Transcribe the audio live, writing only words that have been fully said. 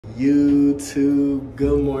YouTube,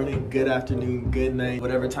 good morning, good afternoon, good night,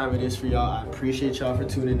 whatever time it is for y'all. I appreciate y'all for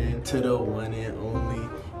tuning in to the one and only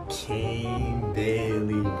King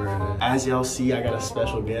Daily, bro. As y'all see, I got a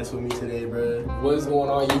special guest with me today, bro. What's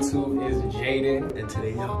going on YouTube is Jaden. And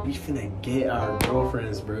today, y'all, we finna get our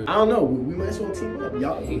girlfriends, bro. I don't know, we might as well team up.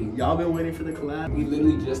 Y'all been waiting for the collab? We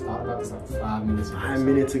literally just thought about this like 5 minutes ago. 5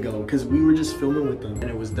 minutes ago, because we were just filming with them and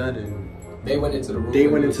it was done and they went into the room. They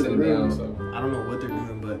went into the room. Down, so. I don't know what they're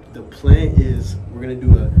doing, but the plan is we're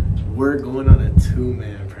going on a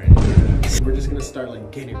 2-man prank. We're just gonna start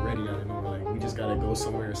like getting ready. I don't know, like we just gotta go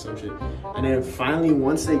somewhere or some shit. And then finally,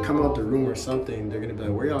 once they come out the room or something, they're gonna be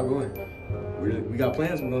like, "Where y'all going?" We got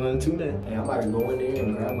plans. We're going on a 2-man. Hey, I'm about to go in there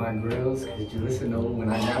and grab my grills. Cause Jalessa know when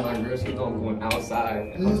I grab my grills, she's gonna go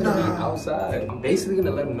outside. I'm gonna be outside. I'm basically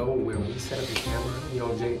gonna let them know where we set up the camera. You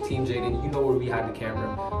know, Team Jaden, you know where we hide the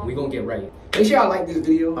camera. We gonna get ready. Make sure y'all like this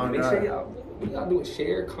video. Make sure y'all do it,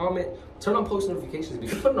 share, comment, turn on post notifications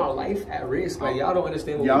because we're putting our life at risk. Like y'all don't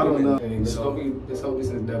understand what we're doing. Hey, let's hope this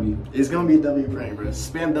is a W. It's gonna be a W prank, bro.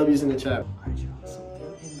 Spam W's in the chat. Alright, y'all. So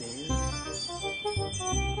they're in there.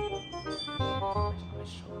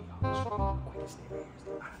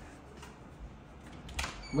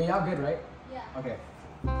 Well, y'all good, right? Yeah. Okay.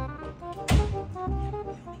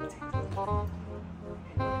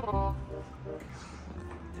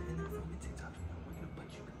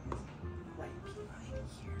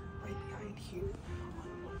 Right behind here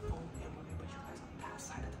on one phone, and we're gonna put you guys on that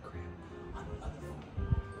side of the crib on the other phone.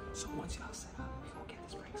 So once y'all set up, we're gonna get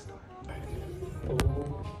this prank started.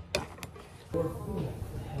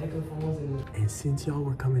 And since y'all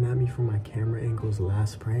were coming at me for my camera angles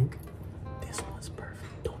last prank, this one's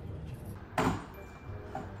perfect. Don't. Alright,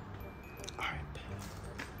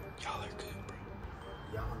 y'all are good, bro.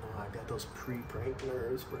 Y'all know I got those pre-prank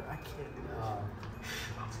nerves, bro. I can't do that.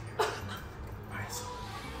 Alright, so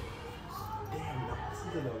they have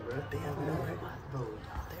no, bro. They have no, bro.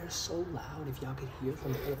 They're so loud. If y'all could hear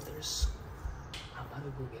from the upstairs, I'm about to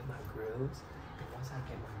go get my grills. And once I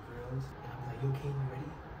get my grills, and I'm like, "You okay? You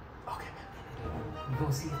ready?" Okay, man. You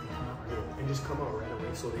gonna see if they come out right away. And just come out right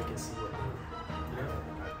away so they can see what. Yeah.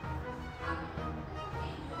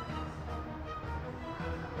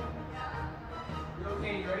 You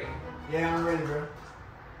okay? You ready? Yeah, I'm ready, bro.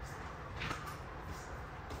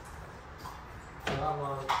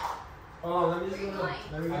 Hold on, let me just go.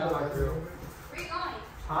 Let me get my grill. Where are you going?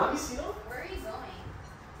 Huh? Let me see them. Where are you going?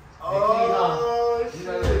 Oh, shit.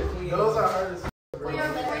 Those are hard as Go to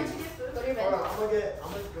your bedroom to get food. Go to your Hold on, bedroom.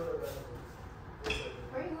 I'm gonna go to bed.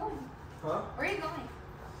 Where are you going? Huh? Where are you going?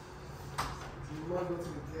 You wanna go to the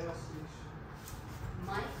gas station?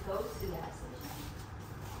 Might go to the gas station.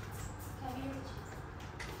 Can I be your cheese?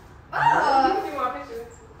 You can my picture.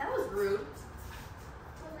 That was rude.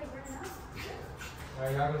 So like right now.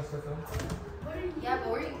 Alright, y'all gonna still film? Yeah, but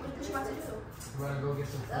what you about to do? You wanna go get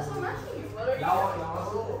some food? That's what I'm asking you. What are you Y'all doing? want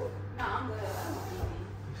some? No, I'm good. I don't want anything.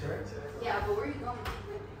 You sure? Yeah, but where are you going?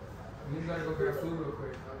 We just gotta go grab food real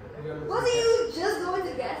quick. Wasn't you just going to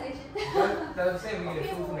the gas station? That's what I'm saying. We need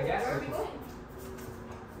food from the gas Where are we station.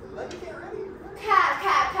 going? Let me get ready, bro. Cap.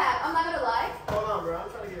 I'm not gonna lie. Hold on, bro. I'm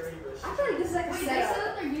trying to get ready, bro. I feel like this is like a Wait, they setup. said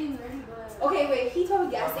that they're getting ready, but... Okay, wait. He told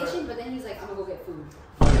me gas station, but then he's like, I'm gonna go get food.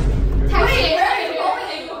 Wait, Wait, where are you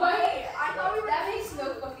going? going? I thought we were. That makes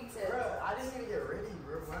no fucking sense. Bro, I just need to get ready,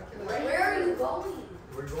 bro. Why can't I? Where are you going?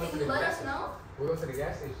 We're going to Can the you let gas us station. know? We're going to the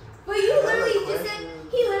gas station. But you literally just said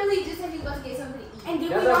he literally just said he was about to get something to eat. And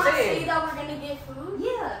did That's we what not I'm saying. say that we're gonna get food?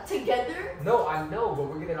 Yeah. Together? No, I know, but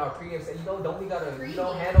we're getting our pregame set. You know, don't we gotta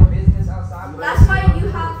Pregame. handle business outside? That's why you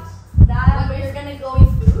have that, but you're gonna go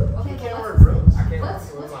eat food? Okay, You can't but wear grills. I can't. let's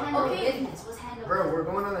where's my- handle Okay. business. Let's handle Bro, we're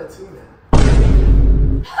going on a 2-man.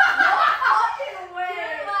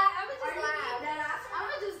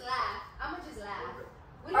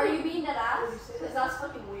 Are you being that ass? Because that's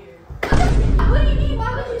fucking weird. What do you mean?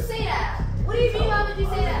 Why would you say that? What do you mean? Why would you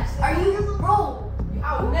say that? Are you, bro?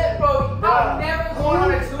 I'll never go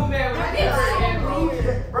on a 2-man with this man, bro.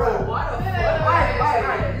 Bro, What the fuck?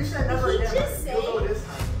 Alright. You said never He again. just You'll go said- this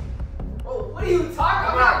time. Bro, what are you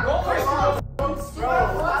talking about? Go for it.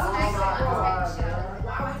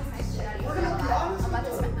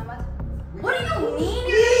 What do you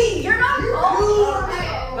mean? You're not going.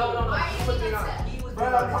 No. He was being honest. He was Bro,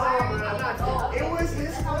 being come on, honest. bro. It was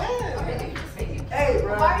his plan. Hey,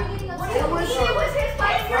 bro. Why are you getting upset? It was It was his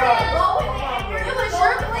plan. Bro, You're gonna go with it. It was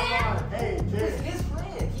your plan. Hey, It was Jay. his plan.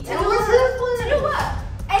 He To It do was what? his plan. To do what?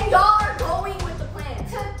 And y'all are going with the plan.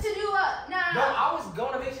 To do what? No, I was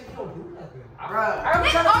going to make sure he don't do nothing. Bro.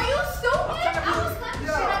 Nick, are you stupid? I was slapping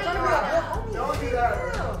the shit out of you. Don't do that,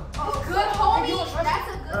 bro. Good homie. That's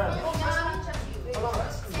a good Bro. homie. Y'all don't trust you. Hold on.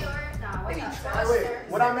 Say where Alright, wait.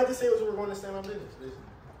 What I meant to say was we were going to stand on business.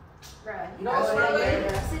 Bruh. You know what's funny?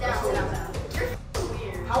 Sit down, sit down. You're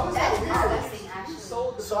weird. How is that weird? Disgusting,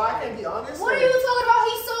 actually. So I can be honest. What are you talking about?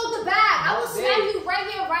 He sold the bag. I will smack you right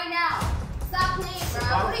here, right now. Stop playing, bro.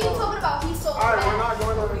 What are you talking about? He sold the bag. Alright, we're not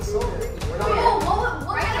going on the sold. We're not Yo, going.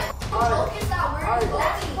 what kind of joke is that? Where are you going?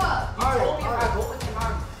 Alright.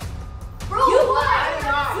 Bro, you what? I did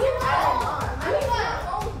not. You what? I did not. I did not.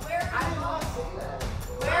 Oh, where I did not say that.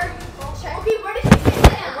 Where are you going? Check. Okay, where did you say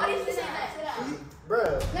that? What did you say that? Sit down.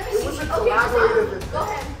 Bruh, Let me it see. was a Okay, collaborative. go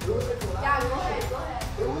ahead. It was a collaborative. Yeah, go ahead. Go ahead.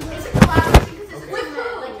 It was It's a collaboration because it's a Okay.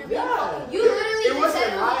 two-man. Like you're being Yeah. fucking. You It literally just wasn't said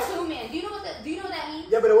it was my- a two-man. Do you know what that? Do you know what that means?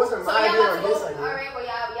 Yeah, but it wasn't So my y'all idea about or to his go? idea. All right, well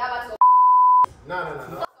y'all about to go. No.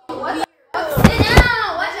 What? Sit down.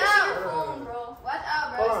 Watch out. Your phone, bro. Watch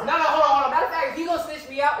out, bro. Hold on. No, hold on. Matter of fact, if you gonna snitch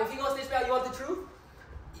me out, you want the truth?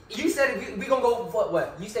 You said we gonna go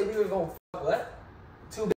what? You said we were gonna fuck what?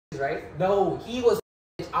 2 bitches, right? No, he was.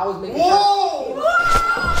 I was making. Whoa!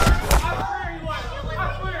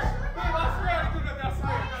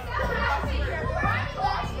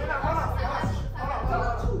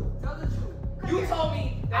 You told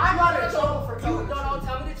me that I you got were in gonna trouble go. for You telling the don't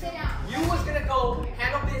tell me the Sit truth. down. You was gonna go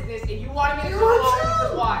handle business, and you wanted me to You go were alone too.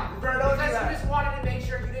 because why? Bro, don't do Because that. you just wanted to make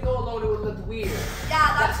sure you didn't go alone. It would look weird.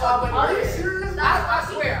 Yeah, That's why I went Are you with it. serious? I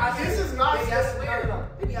swear. This is not Baby, I standing swear.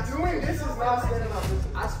 up. Baby, I swear. Doing this is not standing up.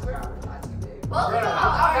 I swear I would lie to you, babe. Both of Bro, y'all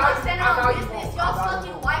I are not standing I on value business. both. Y'all I value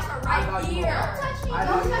fucking both. wives are I right value here. both. Don't touch me. I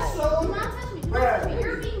Don't value touch me. both. Do not touch me. Do Bro, not touch me.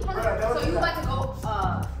 You're being bro, punished. don't So do you that. about to go,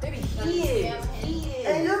 Baby, he is.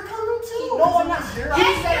 And you're coming too. No, I'm not. This is your And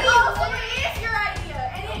idea. it also is your idea.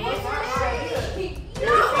 And it is your idea. No,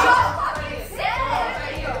 y'all fucking said it.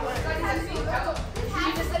 He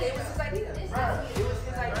just said it was his idea. It was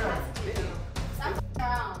his idea. Stop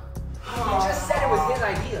around. He just said it was his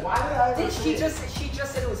idea. Why did I ever She say it?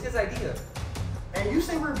 just said it was his idea. And you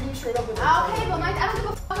say we're being straight up with Okay, but Mike, I don't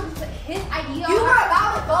give a fuck if it's his idea. You were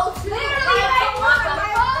about to go too. Literally, like, what the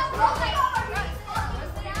fuck? Bro, like,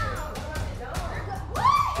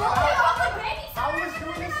 I was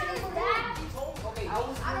doing the same for him. Okay. I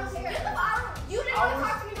don't care. Get the bottom. You didn't I want to was-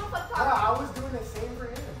 talk to me, don't fuck Yeah, talk. I was doing the same for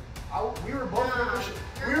him. We were both Nah, making shit.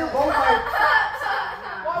 you're We were good. both like,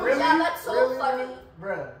 Really? Yeah, that's so really, funny.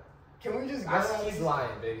 bruh. Can we just go? He's lying,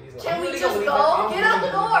 baby. He's lying. Can we really just believe go? that? Get out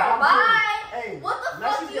the door. I'm Bye. Hey, What the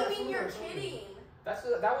let's fuck just do you get mean food you're or something. kidding? That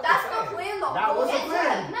was That's the the plan. plan though. That was the It's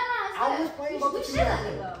plan. good. No, I was playing But we with should. you.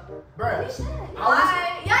 Bruh. We should. I was-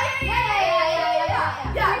 Bye. Yeah.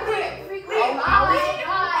 Free I was-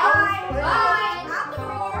 Bye. Out the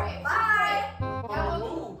door. Bye. Y'all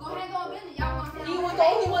go ahead and go on business. Y'all gonna stand He on was the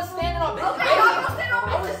business. only one standing on business. Okay, y'all gonna stand on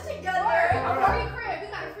business together. Alright. Free crib. You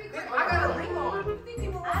got a free crib. I got a ring on.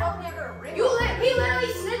 He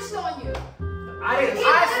literally snitched on you. I didn't. He I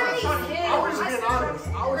literally- snitched on him. I was just being honest.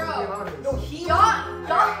 I was just Bro. being honest. No, he.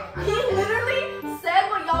 He literally said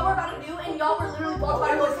what y'all were about to do, and y'all were literally both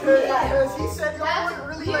about to go see Because he said y'all That's weren't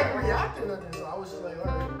really weird. like reacting to nothing, so I was just like,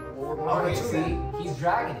 alright, well, we're going Okay, to see, he's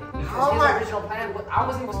dragging it. Because How his am I- original plan, I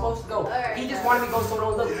wasn't even supposed to go. Alright. He just wanted me to go so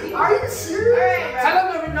don't look. Are you serious?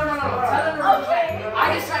 Tell him to no. Tell him to Okay.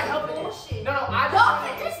 I just tried helping him. Bullshit. No, I just. Y'all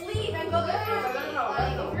can just leave and go get food. No.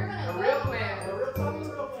 Like, if you're The gonna real go. plan. The real talk is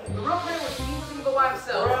real plan. The real plan was he was gonna go by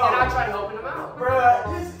himself, Bro. and I tried helping him out.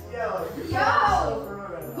 Bruh, this, yo, you Yo.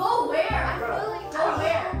 Go where? I feel like go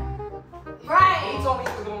where? He Right. told me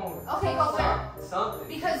he was going. Okay, go where? Something.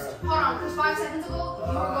 Because hold on, because 5 seconds ago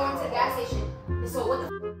you were going to the gas station. So what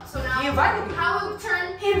the? So now He invited me. How it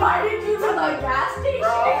turned? He invited you to the gas station.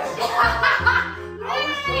 Dang!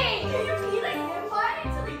 He like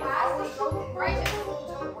invited to the gas station. Right.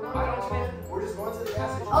 Why don't you? We're just going to the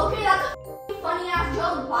gas station. Okay, that's a funny ass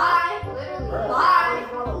joke. Bye. Literally. Bruh, Bye.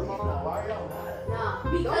 I want to leave now. Why are y'all mad? Nah,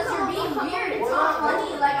 because you're being weird. It's not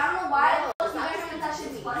funny. Like I don't know why. You guys think that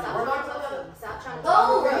shit's funny. We're not gonna. Stop trying to.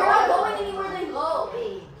 Go. You're not going anywhere. Then go.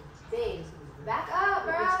 Babe, back up,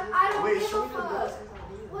 bro. I don't Wait, give should a we just fuck. go?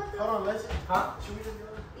 What the? Hold on, let's. Huh? Should we just go?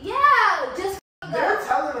 Yeah, just They're go.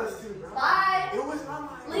 telling us to, bro. Bye. It was not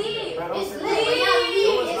my Leave. Bro, don't It's say lit. that.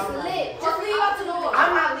 It's lit. Just leave out the door.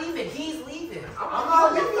 I'm not leaving. He's leaving. I'm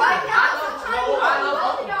not leaving. Right now, I love- sometimes no, you I don't love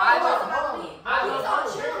know him. y'all I are love about to him. leave. I love He's all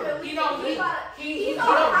him. chilling, but He don't. he gotta- He's he's no,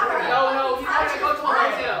 all power. no. He's gonna go to a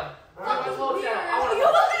hotel. Fucking hotel. weird. I wanna- You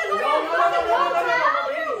was gonna go to No.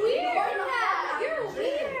 You're weird. You're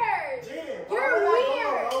weird. Jaden, why You're would I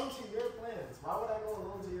weird. go alone to your plans? Why would I go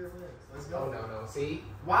alone to your plans? Let's go. Oh no. See.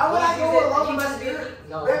 Why would I go He alone must to be. your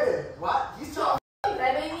No. Baby, what? He's trying.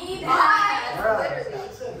 Let me die. Bruh, Literally.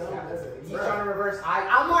 he said no, baby. He's Bruh. trying to reverse.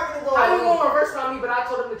 I'm not gonna go How you alone. gonna reverse it on me? But I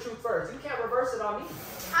told him the truth first. You can't reverse it on me.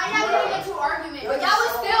 I y'all getting into an argument, but y'all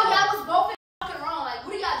was both in fucking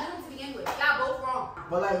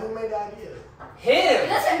But like, who made the idea? It Him.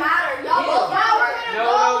 doesn't matter. Y'all both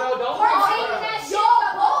No, don't. We're taking that shit.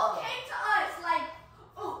 Y'all both came to us like,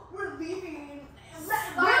 Oh, we're leaving.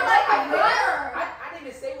 we're like a murderer. I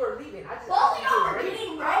didn't even say we're leaving. I just Both of y'all were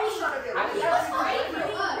getting I ready. was trying to get I ready. was He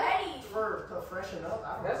was ready. To freshen up.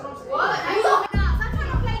 I don't That's know. what I'm saying. What? Stop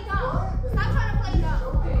trying to play dumb. Stop trying to play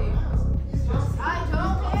dumb. I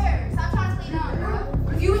don't care. Stop trying to play dumb,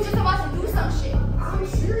 bro. You was just about to do some shit. I'm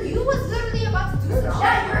serious. You was literally about to do some shit.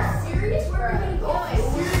 Yeah, you're serious? Where are we going?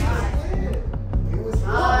 It was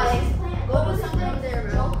Go do something up there,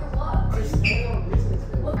 bro. just staying on business.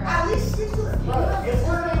 Man. At least stick to the bro. If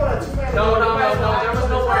we're gonna go to 2 man, No. There was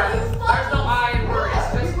no word. There's no I in word. It's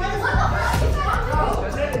just What the fuck?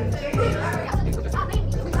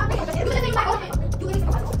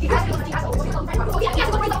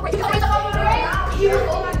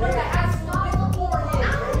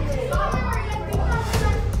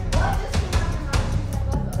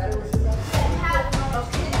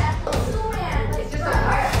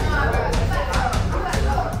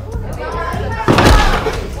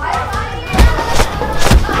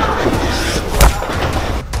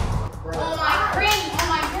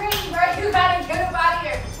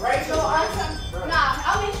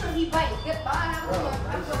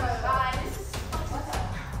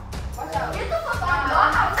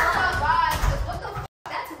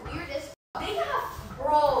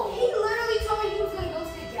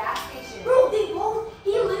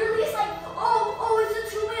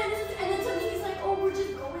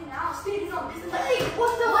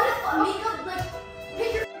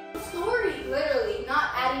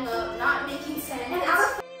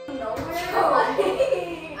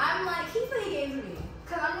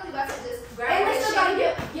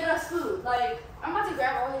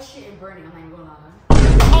 Burning, I'm not even gonna lie.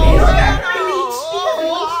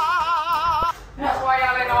 That's why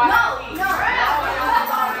y'all ain't know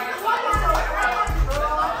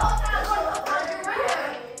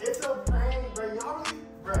it's a prank, bro. Y'all really,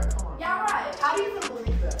 bro, come on. Yeah, right. How do you even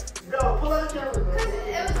believe that? Yo, pull out the camera, bro. It was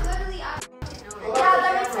literally Yeah,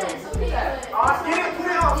 that makes sense. Okay, Get it, put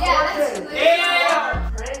it on. Yeah, that's Yeah.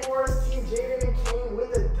 Prank Wars, Team Jaden and King with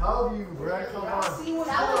the W, bro. Come on.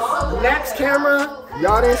 Next camera,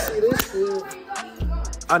 y'all didn't see this shit.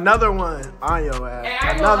 Another one on your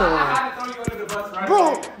ass. Another one. I had to throw you under the bus right Bro,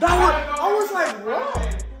 away. that one, I was like,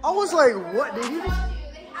 what? I was like, what? Did you just...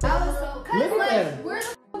 Look at that. Where the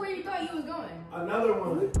f where you thought you was going? Another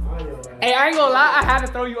one on your ass. Hey, I ain't gonna lie. I had to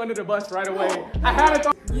throw you under the bus right away. I had to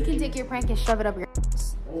throw. You can take your prank and shove it up your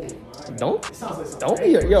ass. Don't It sounds like something. don't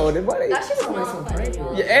be yo. Everybody. That shit was not funny,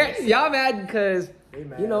 y'all. Yeah, y'all mad because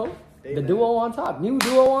you know the duo on top, new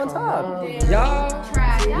duo on top.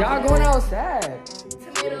 Y'all going outside.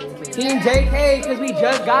 Team JK, because we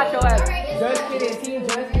just got your ass. Just kidding. Team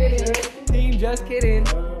just kidding. Team just kidding.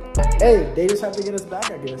 Hey, they just have to get us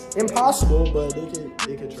back, I guess. Impossible, but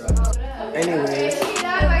they could try. Anyways. You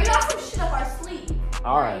got some shit up our sleeve.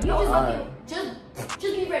 Alright. You just just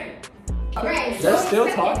be ready. Alright. They're still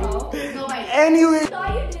talking. No, wait. Anyways.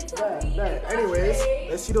 Thought you did something. Anyways,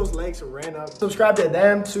 let's see those likes ran up. Subscribe to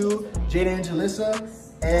them too, Jaden and Jalessa,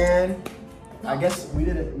 and I guess we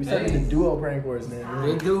started the duo prank wars, man.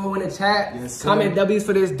 Big duo in the chat. Yes, sir. Comment W's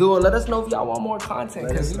for this duo. Let us know if y'all want more content,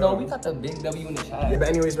 Let us because you know know. we got the big W in the chat. Yeah, but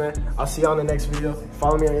anyways, man, I'll see y'all in the next video.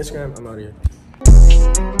 Follow me on Instagram. I'm out of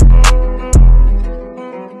here.